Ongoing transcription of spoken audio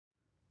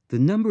The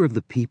number of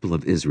the people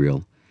of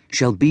Israel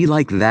shall be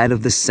like that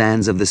of the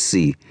sands of the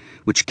sea,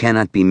 which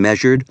cannot be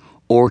measured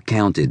or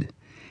counted.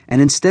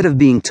 And instead of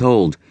being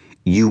told,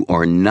 "You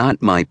are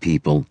not my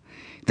people,"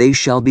 they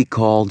shall be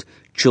called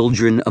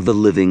children of the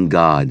living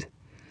God.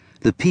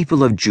 The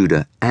people of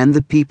Judah and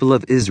the people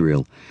of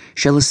Israel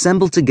shall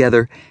assemble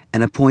together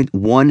and appoint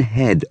one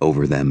head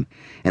over them,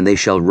 and they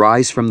shall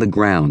rise from the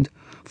ground,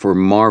 for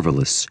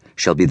marvelous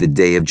shall be the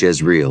day of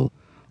Jezreel.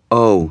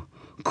 Oh,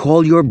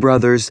 call your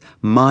brothers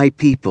my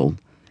people,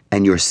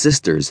 and your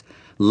sisters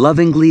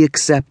lovingly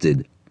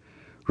accepted.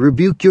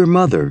 Rebuke your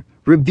mother,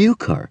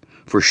 rebuke her,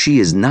 for she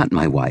is not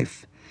my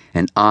wife,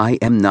 and I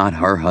am not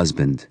her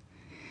husband.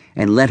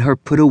 And let her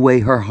put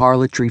away her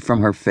harlotry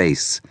from her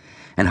face,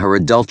 and her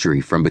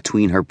adultery from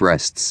between her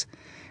breasts.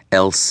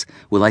 Else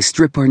will I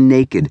strip her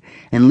naked,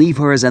 and leave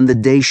her as on the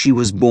day she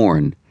was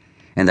born.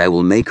 And I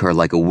will make her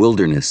like a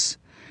wilderness,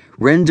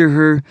 render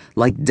her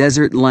like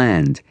desert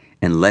land,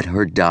 and let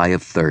her die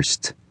of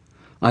thirst.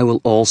 I will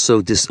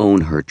also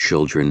disown her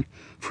children,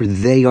 for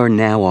they are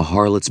now a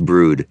harlot's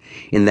brood,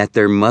 in that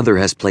their mother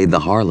has played the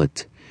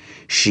harlot.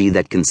 She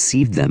that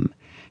conceived them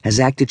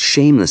has acted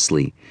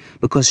shamelessly,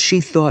 because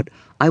she thought,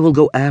 I will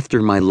go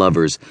after my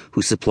lovers,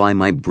 who supply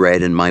my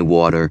bread and my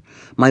water,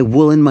 my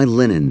wool and my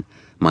linen,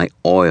 my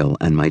oil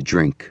and my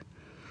drink.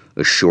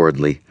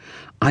 Assuredly,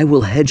 I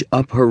will hedge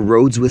up her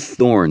roads with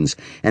thorns,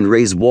 and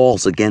raise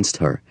walls against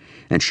her,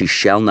 and she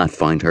shall not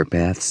find her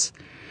paths.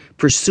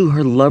 Pursue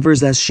her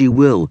lovers as she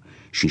will,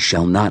 she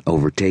shall not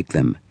overtake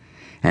them.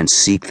 And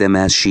seek them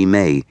as she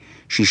may,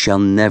 she shall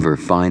never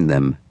find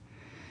them.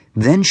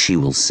 Then she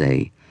will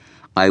say,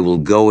 I will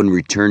go and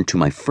return to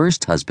my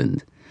first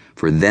husband,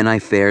 for then I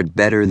fared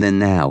better than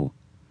now.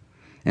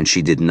 And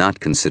she did not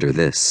consider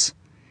this.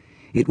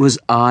 It was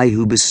I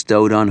who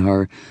bestowed on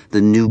her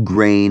the new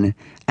grain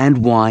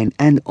and wine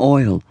and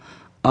oil,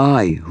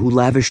 I who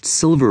lavished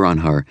silver on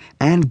her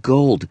and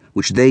gold,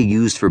 which they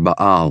used for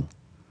Baal.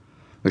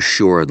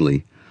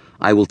 Assuredly,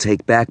 I will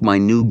take back my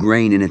new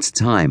grain in its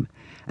time,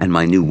 and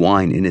my new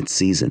wine in its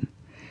season.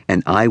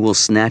 And I will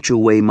snatch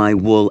away my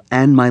wool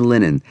and my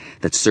linen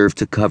that serve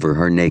to cover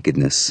her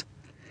nakedness.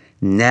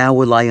 Now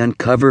will I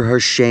uncover her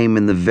shame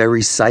in the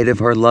very sight of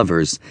her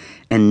lovers,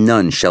 and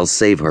none shall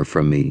save her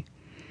from me.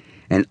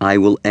 And I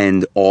will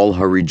end all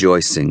her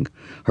rejoicing,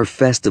 her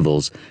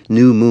festivals,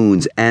 new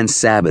moons, and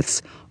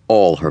Sabbaths,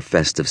 all her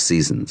festive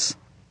seasons.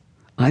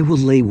 I will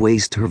lay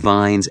waste her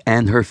vines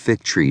and her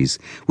fig trees,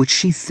 which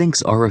she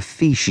thinks are a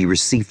fee she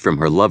received from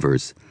her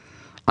lovers.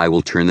 I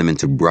will turn them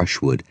into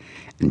brushwood,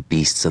 and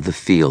beasts of the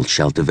field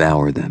shall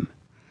devour them.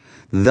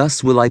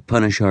 Thus will I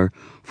punish her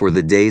for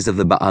the days of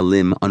the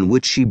Baalim on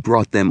which she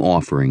brought them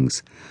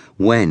offerings,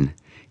 when,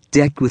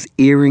 decked with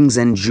earrings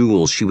and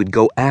jewels, she would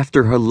go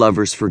after her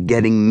lovers,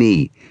 forgetting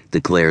me,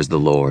 declares the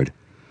Lord.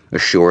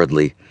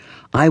 Assuredly,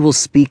 I will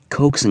speak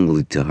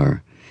coaxingly to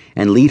her,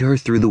 and lead her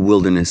through the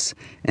wilderness,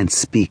 and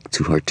speak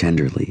to her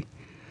tenderly.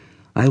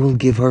 I will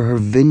give her her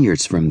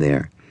vineyards from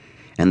there,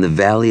 and the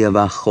valley of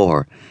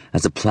Achor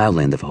as a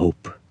plowland of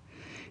hope.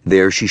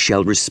 There she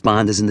shall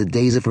respond as in the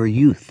days of her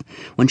youth,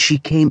 when she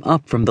came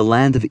up from the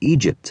land of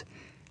Egypt.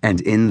 And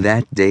in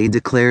that day,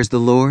 declares the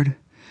Lord,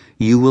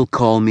 you will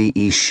call me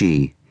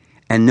Ishi,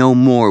 and no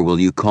more will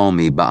you call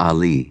me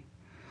Baali.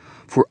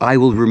 For I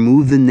will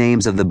remove the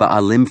names of the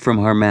Baalim from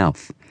her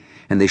mouth,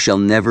 and they shall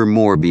never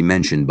more be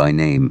mentioned by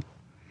name.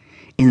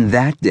 In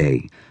that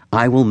day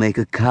I will make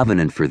a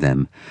covenant for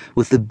them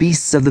with the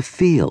beasts of the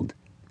field,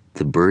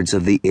 the birds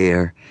of the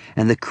air,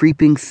 and the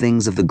creeping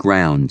things of the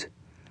ground.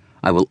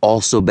 I will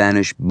also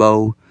banish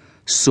bow,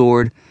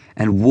 sword,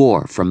 and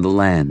war from the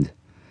land.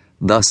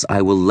 Thus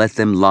I will let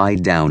them lie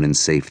down in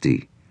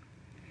safety.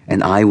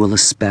 And I will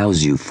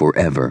espouse you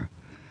forever.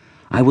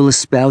 I will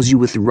espouse you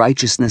with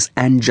righteousness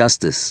and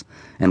justice,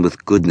 and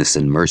with goodness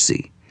and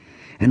mercy.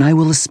 And I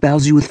will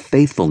espouse you with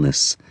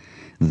faithfulness.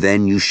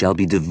 Then you shall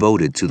be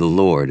devoted to the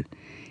Lord.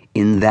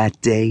 In that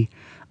day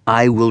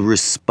I will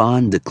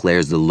respond,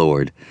 declares the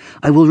Lord.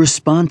 I will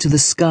respond to the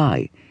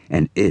sky,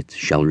 and it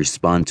shall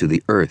respond to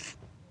the earth.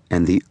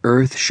 And the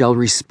earth shall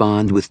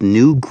respond with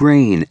new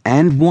grain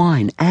and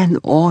wine and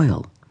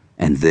oil,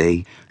 and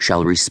they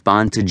shall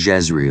respond to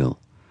Jezreel.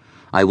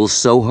 I will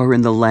sow her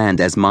in the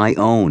land as my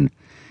own,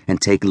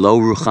 and take Lo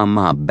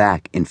Ruhamah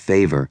back in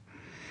favor.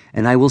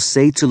 And I will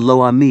say to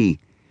Lo Ami,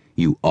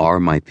 you are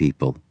my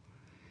people.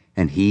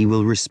 And he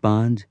will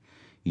respond,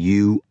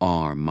 you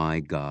are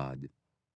my God.